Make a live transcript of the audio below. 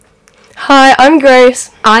Hi, I'm Grace.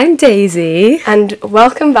 I'm Daisy. And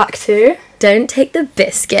welcome back to Don't Take the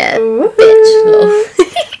Biscuit, Ooh.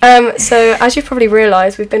 bitch. So, as you've probably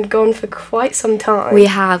realised, we've been gone for quite some time. We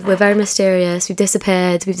have. We're very mysterious. We've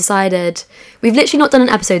disappeared. We've decided. We've literally not done an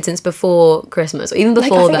episode since before Christmas, or even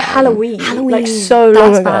before I think then. Halloween. Like, so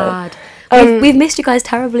long ago. Bad. We've missed you guys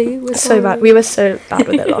terribly. We're so bad. We were so bad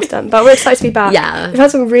with it last time. But we're excited to be back. Yeah. We've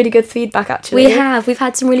had some really good feedback, actually. We have. We've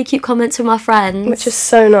had some really cute comments from our friends. Which is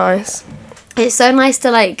so nice. It's so nice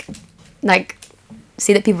to, like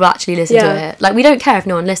see that people actually listen to it. Like, we don't care if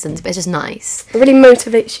no one listens, but it's just nice. It really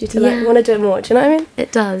motivates you to, want to do it more. Do you know what I mean?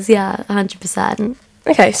 It does, yeah. 100%.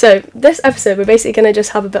 Okay, so this episode, we're basically going to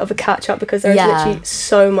just have a bit of a catch-up because there's literally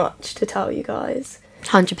so much to tell you guys.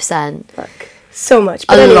 100%. Like, so much.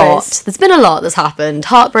 But lot. There's been a lot that's happened.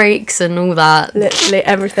 Heartbreaks and all that. Literally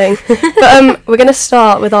everything. But we're going to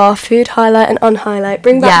start with our food highlight and unhighlight.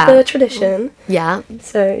 Bring back the tradition. Yeah.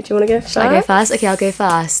 So, do you want to go first? Should I go first? Okay, I'll go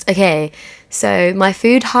first. Okay, so my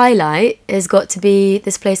food highlight has got to be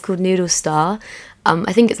this place called Noodle Star.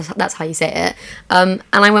 I think that's how you say it. And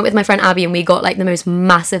I went with my friend Abby and we got like the most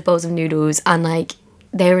massive bowls of noodles and like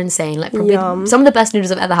they were insane. Like probably some of the best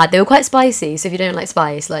noodles I've ever had. They were quite spicy, so if you don't like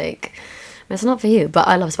spice, like it's not for you, but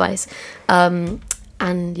I love spice. And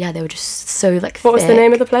yeah, they were just so like thick. What was the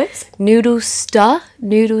name of the place? Noodle Star,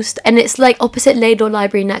 and it's like opposite Laidlaw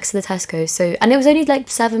Library next to the Tesco. So, and it was only like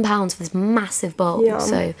 £7 for this massive bowl. Yum.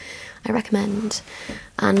 So, I recommend.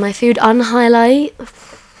 And my food unhighlight.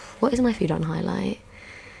 What is my food unhighlight?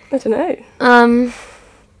 I don't know.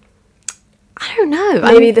 I don't know.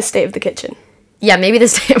 Maybe the state of the kitchen. Yeah, maybe the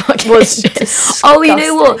state of our kitchen was disgusting. Oh, you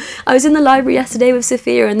know what? I was in the library yesterday with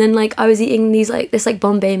Sophia, and then like I was eating this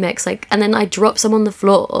Bombay mix, like, and then I dropped some on the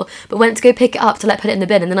floor, but went to go pick it up to put it in the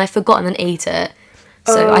bin, and then I forgot and then ate it.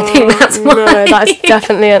 So I think that's mine. No, that's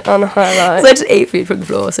definitely an unhighlight. So I just ate food from the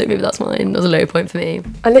floor, so maybe that's mine. That was a low point for me.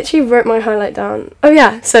 I literally wrote my highlight down. Oh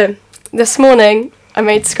yeah, so this morning I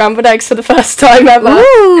made scrambled eggs for the first time ever.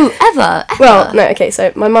 Ooh, ever? Well, no, okay,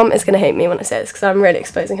 so my mum is going to hate me when I say this because I'm really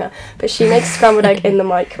exposing her. But she makes scrambled egg in the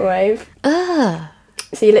microwave.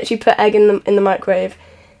 So you literally put egg in the microwave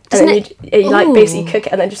and then you like basically cook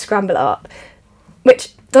it and then just scramble it up.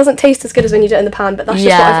 Which doesn't taste as good as when you do it in the pan, but that's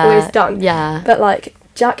just what I've always done. Yeah. But like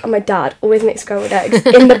Jack and my dad always make scrambled eggs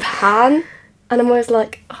in the pan. And I'm always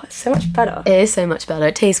like, oh, it's so much better. It is so much better.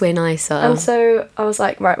 It tastes way nicer. And so I was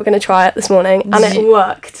like, right, we're going to try it this morning. And it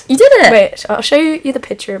worked. You did it? Wait, I'll show you the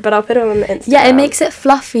picture, but I'll put it on the Instagram. Yeah, it makes it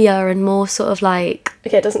fluffier and more sort of like...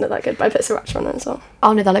 Okay, it doesn't look that good, but I put sriracha on it as well.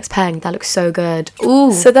 Oh no, that looks peng. That looks so good.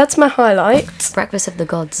 Ooh. So that's my highlight. Breakfast of the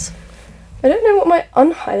gods. I don't know what my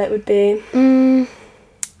unhighlight would be.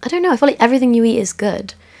 I don't know. I feel like everything you eat is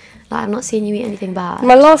good. Like, I've not seen you eat anything bad.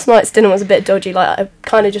 My last night's dinner was a bit dodgy. Like, I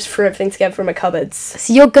kind of just threw everything together from my cupboards.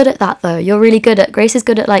 So you're good at that, though. You're really good at... Grace is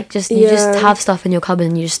good at, like, you just have stuff in your cupboard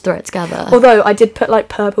and you just throw it together. Although, I did put, like,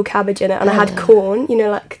 purple cabbage in it, and I had corn, you know,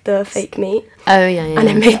 like, the fake meat. Oh, yeah. And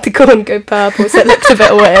it made the corn go purple, so it looked a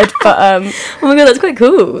bit weird, but, Oh my god, that's quite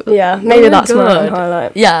cool. Yeah, maybe that's my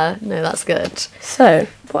highlight. Yeah, no, that's good. So,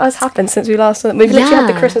 what has happened since we last... We've literally had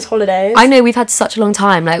the Christmas holidays. I know, we've had such a long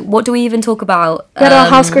time. Like, what do we even talk about? We had our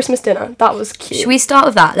house Christmas dinner. That was cute. Should we start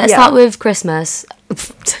with that? Let's start with Christmas.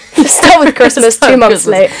 Let's start with Christmas 2 months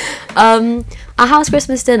late. Our house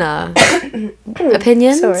Christmas dinner.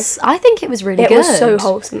 Opinions? Sorry. I think it was really good. It was so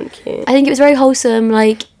wholesome and cute. I think it was very wholesome.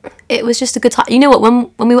 Like, it was just a good time. You know what?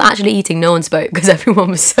 When we were actually eating, no one spoke because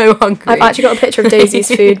everyone was so hungry. I've actually got a picture of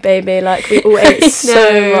Daisy's food, baby. Like, we all ate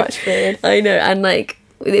so much food. I know, and like,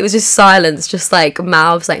 it was just silence, just like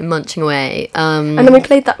mouths like munching away. And then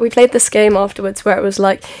we played this game afterwards where it was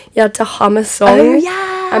like you had to hum a song. Oh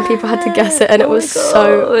yeah. And people had to guess it, and it was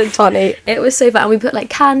so funny. It was so fun. And we put like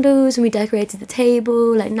candles and we decorated the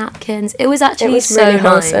table, like napkins. It was actually so really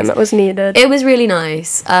nice. wholesome. It was needed. It was really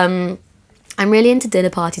nice. I'm really into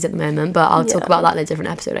dinner parties at the moment, but I'll talk about that in a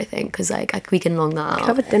different episode, I think, because like we can long that out. We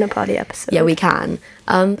have a dinner party episode. Yeah, we can.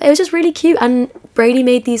 It was just really cute, and Brady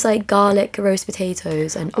made these like garlic roast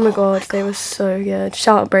potatoes, and oh my god, they were so good.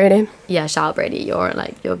 Shout out Brady. Yeah, shout out Brady.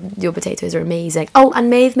 Your potatoes are amazing. Oh, and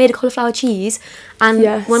Maeve made a cauliflower cheese,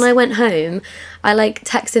 and when I went home, I like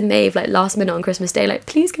texted Maeve like last minute on Christmas Day, like,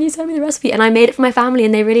 please can you send me the recipe? And I made it for my family,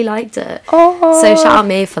 and they really liked it. Oh, so shout out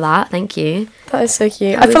Maeve for that. Thank you. That is so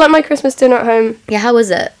cute. I feel like my Christmas dinner at home. Yeah, how was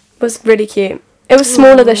it? Was really cute. It was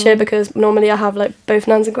smaller this year because normally I have like both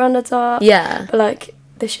nans and granddads are. Yeah. But like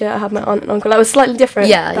this year I had my aunt and uncle. That was slightly different.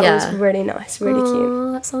 Yeah, that was really nice, really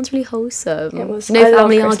cute. That sounds really wholesome. It was. No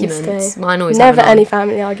family arguments. Mine always never any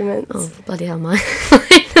family arguments. Oh bloody hell, mine.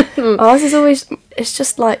 Ours is always. It's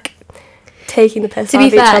just like taking the piss To out be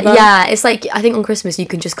of each fair, other. yeah, it's like, I think on Christmas you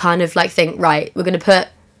can just kind of like think, right, we're going to put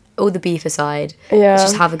all the beef aside. Yeah. Let's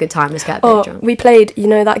just have a good time. Let's get a bit drunk. We played, you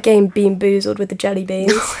know, that game Bean Boozled with the jelly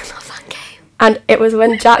beans. I love that game. And it was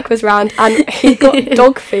when Jack was round and he got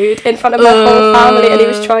dog food in front of my whole family, and he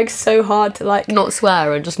was trying so hard to like not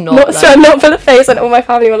swear and just not pull a face, and all my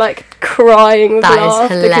family were like crying with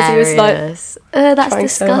laughter because he was like that's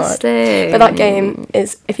disgusting. But that game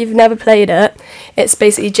is, if you've never played it, it's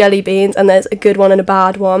basically jelly beans and there's a good one and a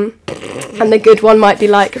bad one, and the good one might be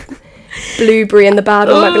like blueberry and the bad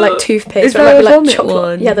one might be like toothpaste. Is there it might a be like vomit chocolate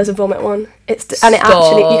one? Yeah, there's a vomit one. And it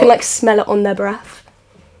actually, you can like smell it on their breath.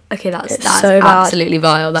 Okay, that's so absolutely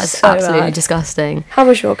vile. That's so absolutely bad. Disgusting. How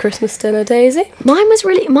was your Christmas dinner, Daisy? Mine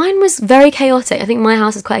was very chaotic. I think my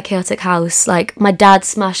house is quite a chaotic house. Like, my dad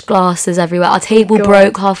smashed glasses everywhere. Our table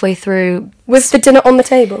broke halfway through. Was the dinner on the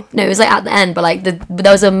table? No, it was like at the end, but like there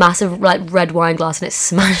was a massive like red wine glass and it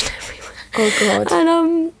smashed everywhere. Oh god.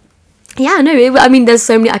 And yeah, no, I mean, there's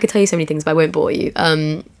so many. I could tell you so many things, but I won't bore you.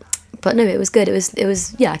 But no, it was good. It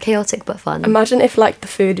was yeah, chaotic but fun. Imagine if like the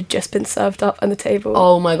food had just been served up on the table.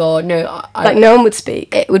 Oh my god, no! Like no one would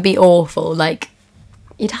speak. It would be awful. Like,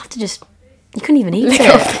 you'd have to just. You couldn't even eat Lick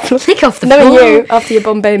it. Lick off the floor. Knowing you after your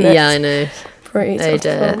Bombay mix. Yeah, I know. Pretty Oh tough.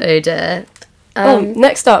 dear. Oh dear.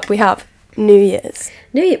 Next up we have New Year's.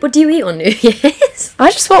 New Year. What do you eat on New Year's?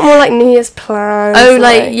 I just want more like New Year's plans. Oh,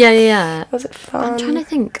 like yeah. Was it fun? I'm trying to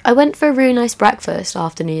think. I went for a really nice breakfast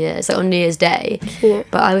after New Year's, like on New Year's Day. Yeah.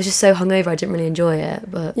 But I was just so hungover, I didn't really enjoy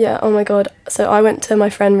it. But Yeah. Oh my god. So I went to my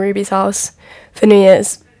friend Ruby's house for New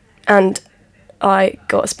Year's, and I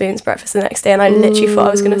got a Spoons breakfast the next day, and I literally thought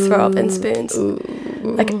I was gonna throw up in Spoons.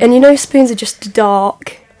 Like, and you know, Spoons are just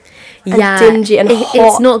dark. And dingy and hot.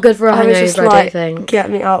 It's not good for a I was just hangover, I like, don't think. get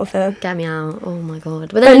me out of here. Get me out. Oh my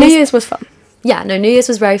god. But New Year's was fun. Yeah, no, New Year's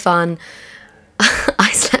was very fun. I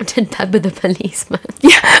slept in bed with a policeman.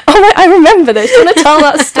 Yeah. Oh, I remember this. Do you want to tell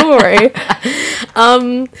that story?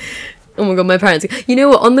 Oh my god, my parents. You know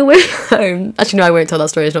what? On the way home, actually no, I won't tell that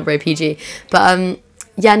story. It's not very PG. But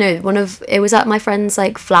yeah, no, it was at my friend's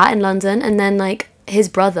like flat in London, and then like his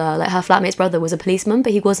brother, like her flatmate's brother, was a policeman,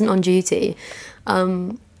 but he wasn't on duty.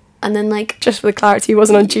 And then like, just for the clarity, he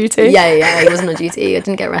wasn't on duty. Yeah, he wasn't on duty. I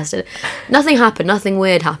didn't get arrested. Nothing happened. Nothing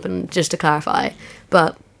weird happened. Just to clarify,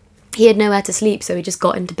 but he had nowhere to sleep, so he just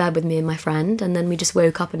got into bed with me and my friend, and then we just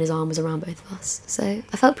woke up and his arm was around both of us. So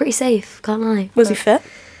I felt pretty safe. Can't lie. Was he fit?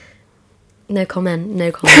 No comment.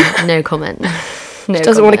 No comment. No comment. No.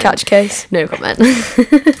 Doesn't want to catch a case. No comment.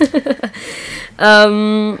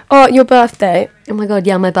 Oh, your birthday. Oh my god,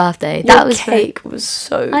 yeah, my birthday. That was cake was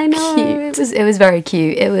so I know, cute. It was very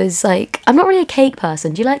cute. It was like, I'm not really a cake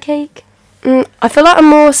person. Do you like cake? I feel like I'm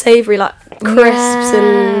more savoury, like crisps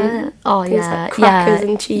and oh things yeah, like crackers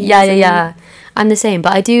and cheese. Yeah. I'm the same,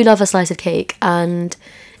 but I do love a slice of cake, and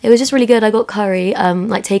it was just really good. I got curry,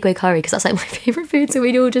 like takeaway curry, because that's like my favourite food. So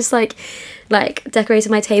we'd all just like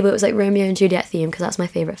decorated my table. It was like Romeo and Juliet theme, because that's my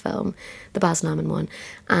favourite film, the Baz Luhrmann one.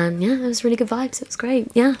 And yeah, it was really good vibes. It was great.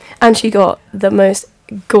 Yeah. And she got the most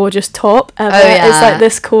gorgeous top ever. Oh, yeah. It's like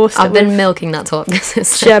this course. I've been milking that top because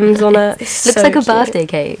it's gems on it. It looks like a birthday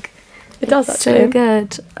cake. It does actually. So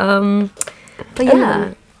good. But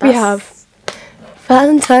yeah, we have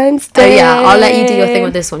Valentine's Day. Oh yeah, I'll let you do your thing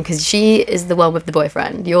with this one, because she is the one with the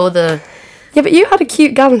boyfriend. You're the... Yeah, but you had a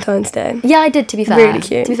cute Valentine's Day. Yeah, I did, to be fair. Really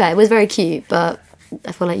cute. To be fair, it was very cute, but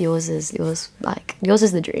I feel like yours is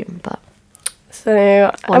the dream, but...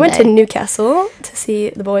 So I went to Newcastle to see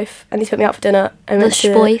the boyf, and he took me out for dinner, and went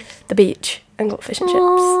to the beach and got fish and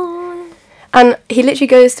chips. And he literally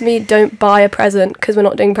goes to me, don't buy a present, because we're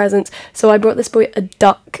not doing presents. So I brought this boy a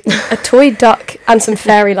duck, a toy duck, and some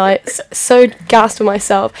fairy lights. So gassed for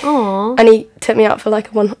myself. Aww. And he took me out for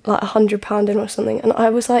like £100 dinner or something. And I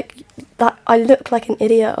was like, I looked like an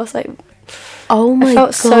idiot. I was like, oh my god. I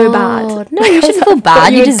felt so bad. No, you shouldn't feel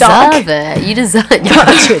bad. You deserve it. You deserve it.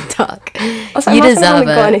 You're a duck. I was like, you I deserve haven't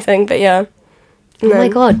got anything, but yeah. Oh my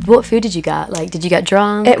god, what food did you get? Like, did you get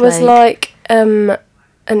drunk? It was like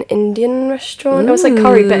an Indian restaurant. It was like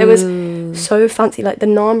curry, but it was so fancy. Like the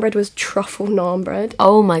naan bread was truffle naan bread.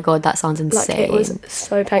 Oh my god, that sounds insane. Like it was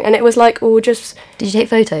so pang, and it was like all just. Did you take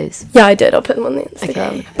photos? Yeah, I did. I'll put them on the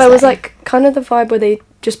Instagram. Okay, but it was like kind of the vibe where they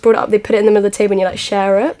just brought it up. They put it in the middle of the table and you like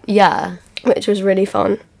share it. Yeah. Which was really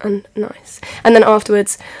fun and nice. And then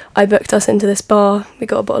afterwards, I booked us into this bar. We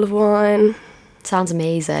got a bottle of wine. Sounds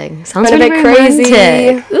amazing. Sounds Went really a bit crazy.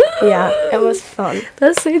 Ooh. Yeah, it was fun.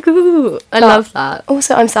 That's so cool. I love that.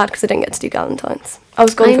 Also, I'm sad because I didn't get to do Valentine's. I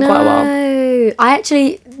was gone for quite a while.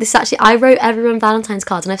 I wrote everyone Valentine's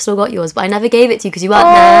cards, and I've still got yours, but I never gave it to you because you weren't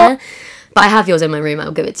there. But I have yours in my room.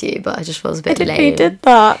 I'll give it to you. But I just was a bit lame. You did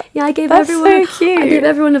that. Yeah, I gave That's everyone. so cute. I gave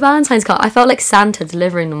everyone a Valentine's card. I felt like Santa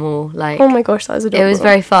delivering them all. Like, oh my gosh, that was adorable. it was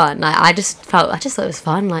very fun. Like, I just thought it was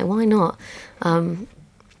fun. Like, why not?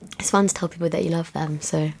 It's fun to tell people that you love them.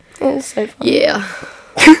 So it was so fun. yeah.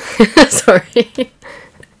 Sorry.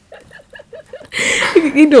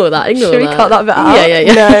 Ignore that. Should we cut that bit out?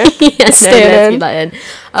 Yeah. No. Let's keep that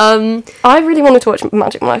in. I really wanted to watch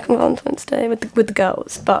Magic Mike on Valentine's Day with the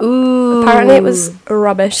girls, but apparently it was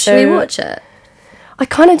rubbish. Should we watch it? I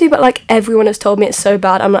kind of do, but like everyone has told me it's so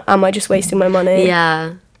bad. Am I just wasting my money?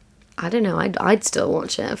 Yeah. I don't know. I'd still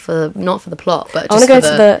watch it not for the plot, but just I want to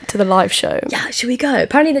go to the live show. Yeah, should we go?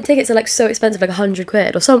 Apparently the tickets are like so expensive, like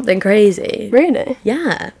 £100 or something crazy. Really?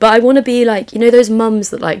 Yeah, but I want to be like, you know, those mums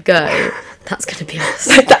that like go. That's gonna be us.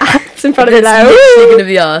 Like the apps in front of me. That's literally gonna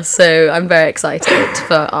be us. So I'm very excited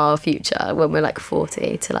for our future when we're like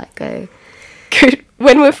 40 to like go.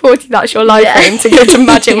 When we're 40, that's your life aim, to go to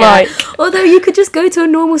Magic Mike. Although you could just go to a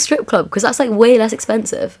normal strip club because that's like way less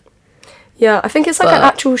expensive. Yeah, I think it's like an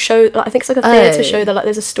actual show. Like, I think it's like a theatre show that like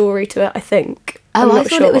there's a story to it. I think. I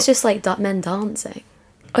thought it was just like men dancing.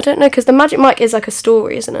 I don't know, because the Magic Mike is like a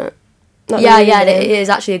story, isn't it? Like it is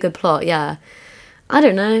actually a good plot. Yeah, I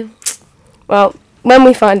don't know. Well, when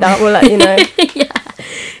we find out, we'll let you know.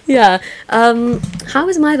 Yeah. How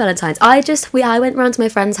was my Valentine's? I went round to my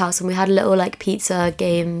friend's house and we had a little like pizza,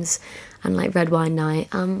 games, and like red wine night.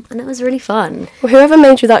 And it was really fun. Well, whoever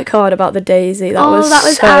made you that card about the daisy, that was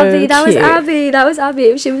so Abby. Cute. That was Abby.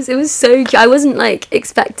 It was so cute. I wasn't like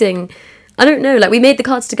expecting. I don't know. Like we made the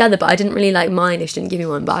cards together, but I didn't really like mind if she didn't give me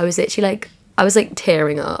one. But I was literally like. I was like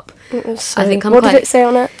tearing up. It was so, what did it say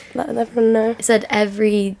on it? Let everyone know. It said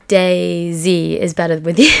every day Z is better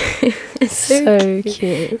with you. It's so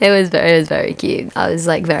cute. It was very cute. I was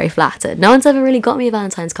like very flattered. No one's ever really got me a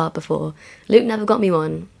Valentine's card before. Luke never got me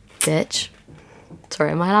one. Bitch.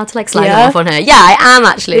 Sorry, am I allowed to like slag off on her? Yeah, I am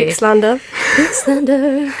actually. Luke slander.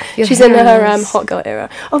 Slander. She's in her hot girl era.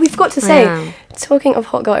 Oh, we forgot to say. Talking of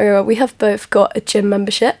hot girl era, we have both got a gym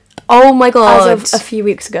membership. Oh my god. As of a few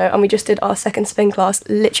weeks ago, and we just did our second spin class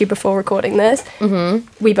literally before recording this. Mm-hmm.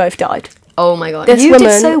 We both died. Oh my god. You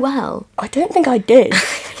did so well. I don't think I did. I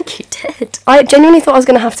think you did. I genuinely thought I was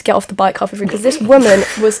going to have to get off the bike halfway through because this woman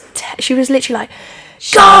was she was literally like,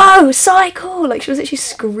 go, cycle! Like, she was literally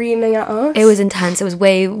screaming at us. It was intense. It was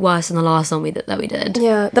way worse than the last one that we did.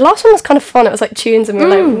 Yeah, the last one was kind of fun. It was like tunes and we were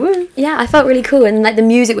like, woo. Yeah, I felt really cool. And like the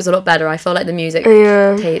music was a lot better. I felt like the music,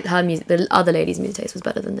 her music, the other lady's music taste was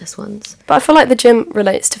better than this one's. But I feel like the gym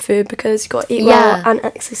relates to food because you've got to eat well and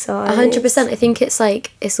exercise. 100%. I think it's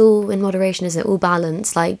like, it's all in moderation, isn't it? All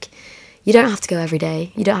balance. Like, you don't have to go every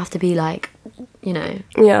day. You don't have to be like, you know.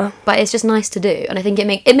 Yeah. But it's just nice to do. And I think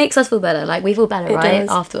it makes us feel better. Like, we feel better, right?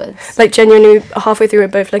 Afterwards. Like, genuinely, halfway through, we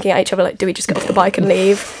were both looking at each other like, do we just get off the bike and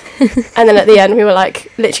leave? And then at the end, we were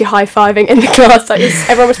like, literally high-fiving in the class. Like,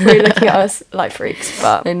 everyone was probably looking at us like freaks.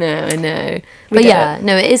 But I know. But yeah,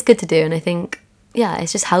 no, it is good to do. And I think, yeah,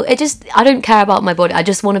 it's just how, I don't care about my body. I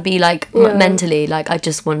just want to be like, mentally, like, I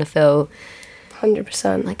just want to feel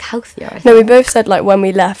 100%. Like, healthier, I think. No, we both said, like, when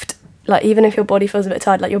we left, like, even if your body feels a bit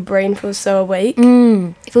tired, like, your brain feels so awake.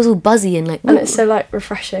 It feels all buzzy and like, and it's so like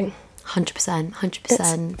refreshing. 100%.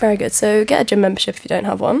 It's very good. So get a gym membership if you don't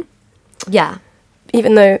have one. Yeah.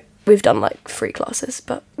 Even though we've done like 3 classes,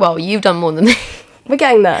 but well, you've done more than me. We're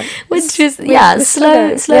getting there. Which is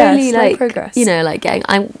slowly slow like progress. You know, like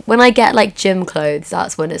when I get like gym clothes,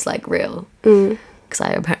 that's when it's like real. Because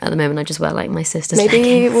at the moment I just wear like my sister's Maybe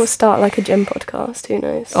leggings. We'll start like a gym podcast, who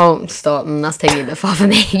knows. Oh, stop. That's taking a bit far for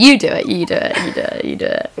me. You do it.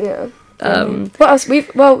 Yeah. What else?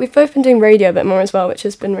 We've both been doing radio a bit more as well, which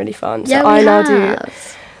has been really fun. So I now do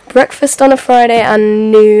breakfast on a Friday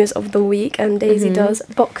and news of the week, and Daisy does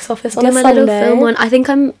box office on a Sunday. Little film one. I think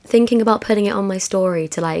I'm thinking about putting it on my story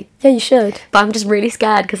to like. Yeah, you should. But I'm just really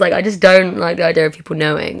scared because like I just don't like the idea of people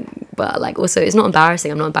knowing. But like also it's not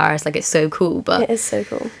embarrassing. I'm not embarrassed. Like it's so cool. But it is so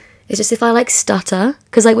cool. It's just if I like stutter,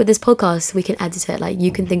 because like with this podcast we can edit it. Like you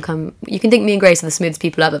can think me and Grace are the smoothest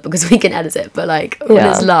people ever because we can edit it. But like when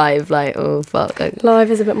it's live, like oh fuck.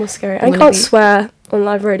 Live is a bit more scary. I can't swear on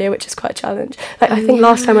live radio, which is quite a challenge. Like I think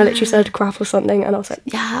last time I literally said crap or something, and I was like,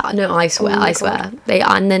 yeah, no, I swear, I swear.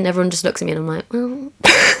 And then everyone just looks at me, and I'm like, well,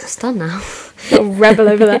 it's done now. Little rebel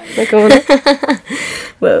over there in the corner.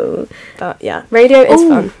 Whoa, but yeah, radio is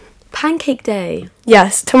fun. Pancake Day.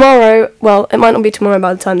 Yes, tomorrow. Well, it might not be tomorrow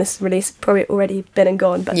by the time this is released. Probably already been and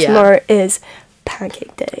gone. But tomorrow is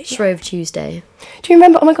Pancake Day. Shrove Tuesday. Do you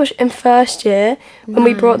remember? Oh my gosh! In first year, when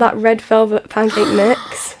we brought that red velvet pancake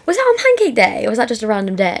mix. Was that on Pancake Day, or was that just a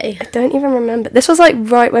random day? I don't even remember. This was like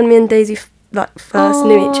right when me and Daisy like first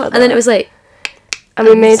knew each other. And then it was like, and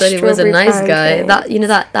we made so he was a strawberry nice guy.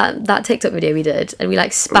 pancakes. That TikTok video we did, and we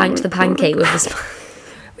like spanked the pancake with this.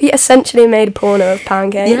 We essentially made a porno of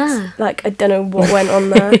pancakes. Yeah. Like, I don't know what went on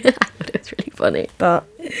there. It was really funny. But,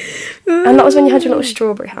 and that was when you had your little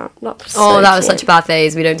strawberry hat. That was that was such a bad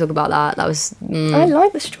phase. We don't talk about that. That was... I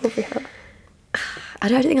like the strawberry hat. I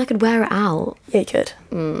don't think I could wear it out. Yeah, you could.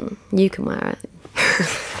 You can wear it.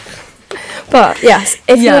 But, yes,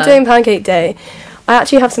 if you're doing Pancake Day, I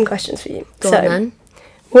actually have some questions for you. Go on, then.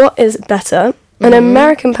 What is better, an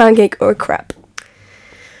American pancake or a crepe?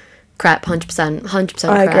 Crepe, 100%. 100%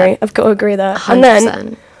 I crepe. agree. I've got to agree there. 100%. And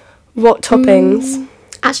then, what toppings?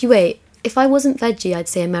 Actually, wait. If I wasn't veggie, I'd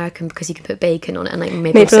say American because you could put bacon on it and like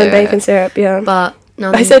maple Maple syrup. and bacon syrup, yeah. But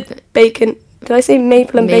now I said bacon. Did I say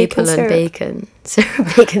maple and bacon syrup? Bacon.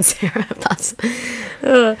 Syrup, bacon syrup. That's...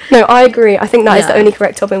 No, I agree. I think that is the only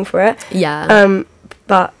correct topping for it. Yeah.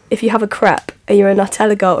 But if you have a crepe, are you a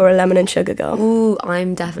Nutella girl or a lemon and sugar girl? Ooh,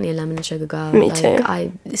 I'm definitely a lemon and sugar girl. Me like, too.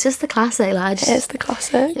 It's just the classic. Like, It's the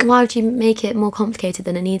classic. Why would you make it more complicated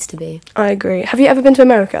than it needs to be? I agree. Have you ever been to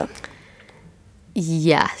America?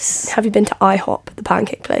 Yes. Have you been to IHOP, the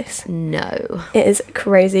pancake place? No. It is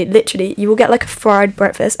crazy. Literally, you will get like a fried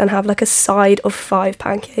breakfast and have like a side of 5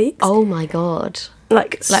 pancakes. Oh my god.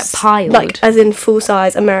 Like piled. Like as in full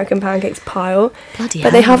size American pancakes pile. Bloody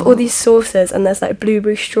But they have hell. all these sauces and there's like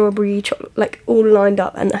blueberry, strawberry, chocolate, like all lined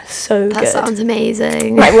up and they're so good. That sounds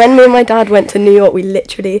amazing. Like when me and my dad went to New York, we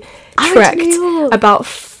literally I went to New trekked York. about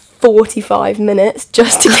 45 minutes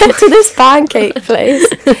just to get to this pancake place.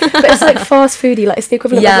 But it's like fast foodie, like it's the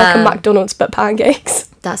equivalent of like a McDonald's but pancakes.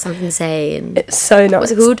 That sounds insane. It's so nice.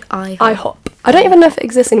 What's it called? IHOP. I don't even know if it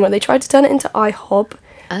exists anymore. They tried to turn it into IHOP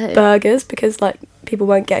burgers because like people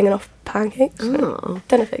weren't getting enough pancakes. Oh.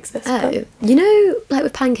 Don't know if it exists. Oh. You know, like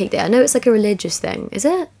with Pancake Day, I know it's like a religious thing, is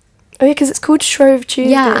it? Oh yeah, because it's called Shrove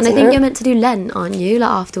Tuesday. Yeah, and I think it? you're meant to do Lent, aren't you?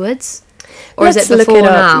 Like afterwards? Or Let's is it look before it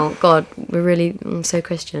up. now? God, I'm so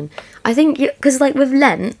Christian. I think, because like with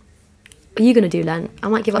Lent, are you going to do Lent? I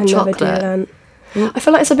might give up chocolate. Never do Lent. I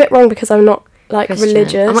feel like it's a bit wrong because I'm not like Christian.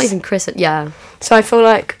 religious. I'm not even Christian, yeah. So I feel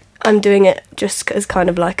like I'm doing it just as kind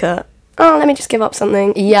of like let me just give up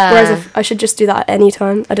something. Yeah. Whereas if I should just do that at any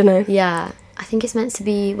time. I don't know. Yeah. I think it's meant to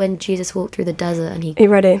be when Jesus walked through the desert and he... Are you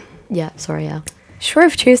ready? Yeah, sorry, yeah.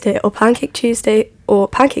 Shrove Tuesday or Pancake Tuesday or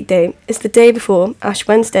Pancake Day is the day before Ash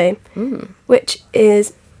Wednesday, which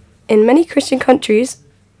is, in many Christian countries,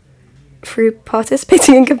 through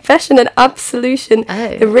participating in confession and absolution,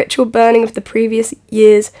 the ritual burning of the previous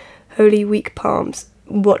year's Holy Week palms.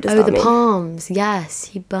 What does that mean? Oh, the palms, yes.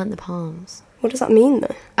 He burnt the palms. What does that mean,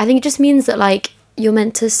 though? I think it just means that, like, you're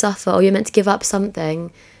meant to suffer or you're meant to give up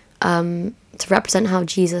something to represent how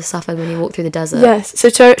Jesus suffered when he walked through the desert. Yes,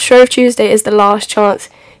 so Shrove Tuesday is the last chance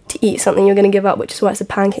to eat something you're going to give up, which is why it's a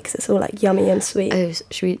pancake, because it's all, like, yummy and sweet. Oh,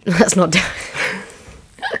 should we... Let's not do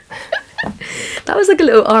That was like a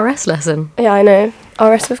little RS lesson. Yeah, I know.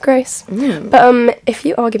 RS with grace. But if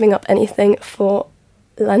you are giving up anything for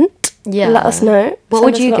Lent, let us know. What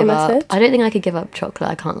would you give up? Message. I don't think I could give up chocolate,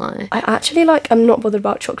 I can't lie. I actually, I'm not bothered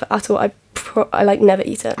about chocolate at all. I never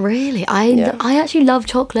eat it. Really? I actually love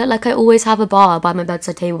chocolate. Like, I always have a bar by my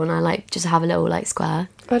bedside table and I, just have a little, square.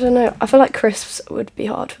 I don't know. I feel like crisps would be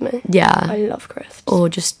hard for me. Yeah. I love crisps. Or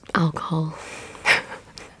just alcohol.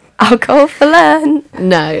 Alcohol for Lent.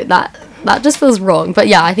 No, that just feels wrong. But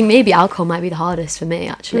yeah, I think maybe alcohol might be the hardest for me,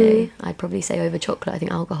 actually. I'd probably say over chocolate, I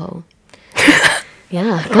think alcohol.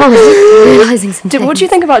 Yeah. God, realising some things. What do you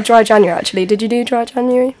think about dry January, actually? Did you do dry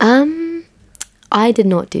January? I did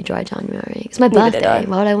not do dry January. It's my birthday.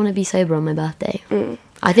 Why would I want to be sober on my birthday?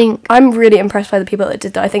 I think... I'm really impressed by the people that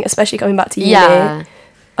did that. I think especially coming back to uni. Yeah.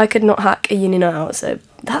 I could not hack a uni night out, so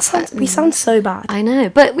we sound so bad. I know.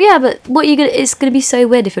 But yeah, but what you gonna... It's going to be so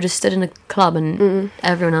weird if you're just stood in a club and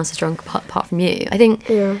everyone else is drunk apart from you. I think...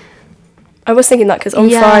 Yeah. I was thinking that because on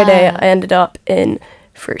Friday I ended up in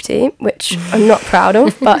Fruity, which I'm not proud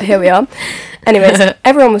of, but here we are. Anyways,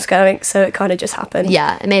 everyone was going, so it kind of just happened.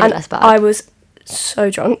 Yeah, it made it less bad. I was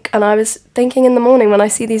so drunk, and I was thinking in the morning when I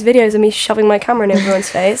see these videos of me shoving my camera in everyone's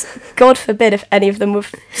face, God forbid if any of them were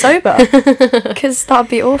sober, because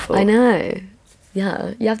that'd be awful. I know.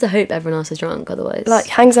 Yeah, you have to hope everyone else is drunk, otherwise.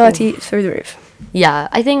 Anxiety through the roof. Yeah,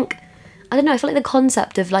 I think... I don't know, I feel like the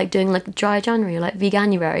concept of, doing, dry January, or,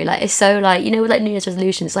 veganuary, it's so, with, New Year's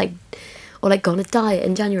resolutions, or, go on a diet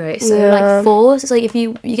in January. It's so, forced. It's if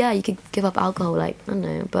you could give up alcohol, I don't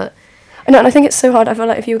know, but... I know, and I think it's so hard. I feel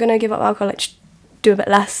like if you were going to give up alcohol, do a bit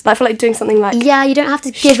less. Like, I feel like doing something like yeah, you don't have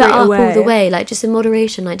to give it straight up away. all the way. Like, just in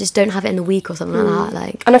moderation. Like, just don't have it in the week or something like that.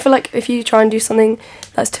 Like, and I feel like if you try and do something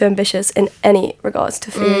that's too ambitious in any regards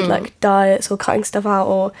to food, like diets or cutting stuff out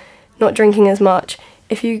or not drinking as much,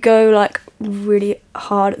 if you go like really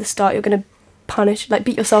hard at the start, you're gonna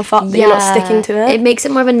beat yourself up that you're not sticking to it. It makes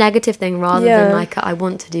it more of a negative thing rather than like I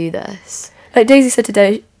want to do this. Like Daisy said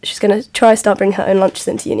today, she's going to try start bringing her own lunches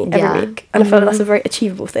into uni every week. And I feel like that's a very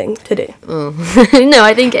achievable thing to do. No,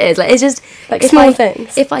 I think it is. Like, it's just like small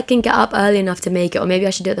things. If I can get up early enough to make it, or maybe I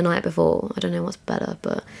should do it the night before. I don't know what's better,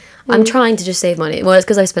 but I'm trying to just save money. Well, it's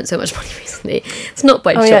because I've spent so much money recently. It's not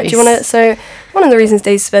by choice. Yeah. Do you want to? So one of the reasons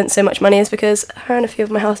Daisy spent so much money is because her and a few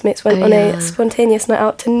of my housemates went on a spontaneous night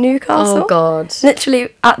out to Newcastle. Oh God! Literally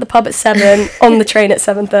at the pub at 7, on the train at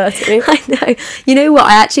 7:30. I know. You know what?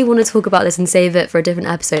 I actually want to talk about this and save it for a different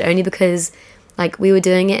episode, only because like we were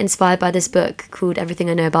doing it inspired by this book called Everything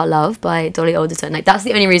I Know About Love by Dolly Alderton. Like that's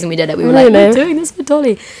the only reason we did it. We were like, we're doing this for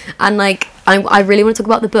Dolly, and like I really want to talk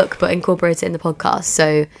about the book, but incorporate it in the podcast.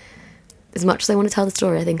 So as much as I want to tell the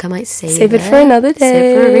story, I think I might save it for another day. Save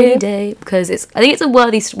it for a rainy day, because I think it's a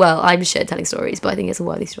worthy. Well, I'm shit at telling stories, but I think it's a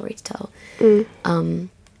worthy story to tell.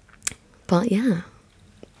 But yeah,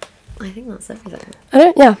 I think that's everything.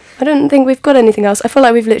 I don't think we've got anything else. I feel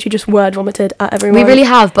like we've literally just word vomited at everyone. We really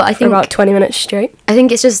have, but I think for about 20 minutes straight. I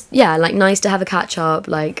think it's just like nice to have a catch up.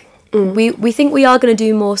 Like we think we are going to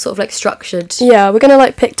do more sort of like structured. Yeah, we're going to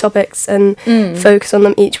like pick topics and focus on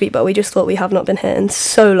them each week, but we just thought we have not been here in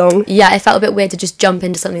so long. Yeah, it felt a bit weird to just jump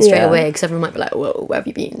into something straight away, because everyone might be like, whoa, where have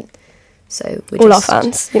you been? So we're all our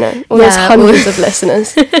fans, all those hundreds of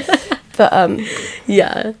listeners. But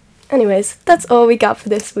yeah. Anyways, that's all we got for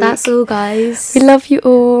this week. That's all, guys. We love you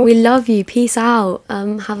all. We love you. Peace out.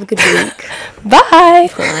 Have a good week. Bye.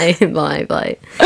 Bye. Bye.